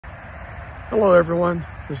Hello everyone,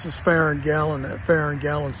 this is Farron Gallon at Farron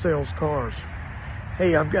Gallon Sales Cars.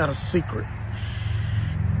 Hey, I've got a secret.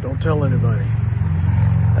 Don't tell anybody.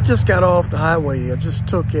 I just got off the highway. I just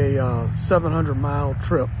took a 700-mile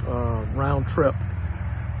trip, round trip.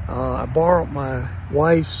 I borrowed my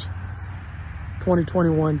wife's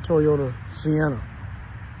 2021 Toyota Sienna.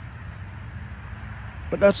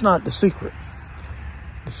 But that's not the secret.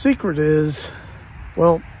 The secret is,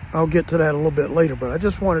 well, I'll get to that a little bit later, but I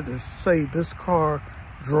just wanted to say this car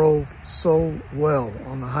drove so well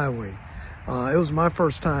on the highway. It was my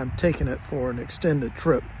first time taking it for an extended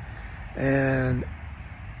trip, and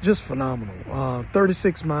just phenomenal.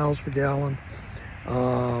 36 miles per gallon,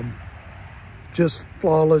 just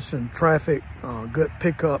flawless in traffic, good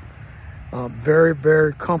pickup, very,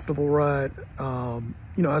 very comfortable ride. You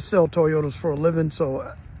know, I sell Toyotas for a living,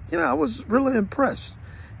 so, you know, I was really impressed.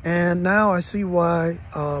 And now I see why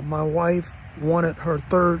my wife wanted her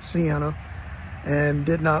third Sienna and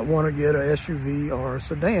did not want to get an SUV or a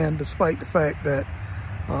sedan, despite the fact that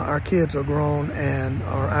our kids are grown and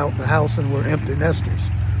are out the house and we're empty nesters.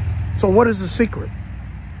 So what is the secret?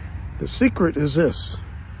 The secret is this.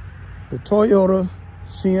 The Toyota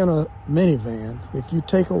Sienna minivan, if you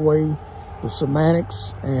take away the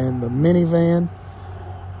semantics and the minivan,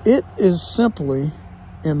 it is simply,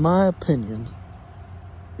 in my opinion,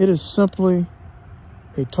 it is simply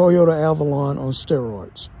a Toyota Avalon on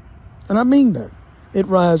steroids. And I mean that. It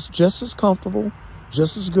rides just as comfortable,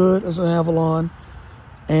 just as good as an Avalon,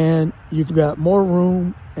 and you've got more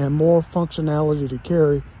room and more functionality to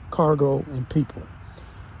carry cargo and people.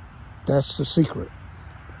 That's the secret.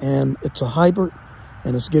 And it's a hybrid,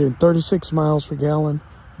 and it's getting 36 miles per gallon,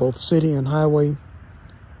 both city and highway.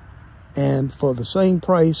 And for the same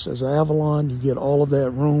price as an Avalon, you get all of that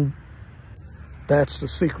room. That's the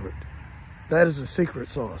secret. That is the secret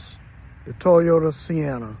sauce. The Toyota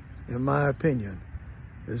Sienna, in my opinion,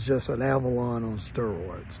 is just an Avalon on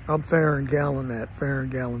steroids. I'm Farron Gallon at Farron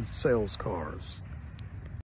Gallon Sales Cars.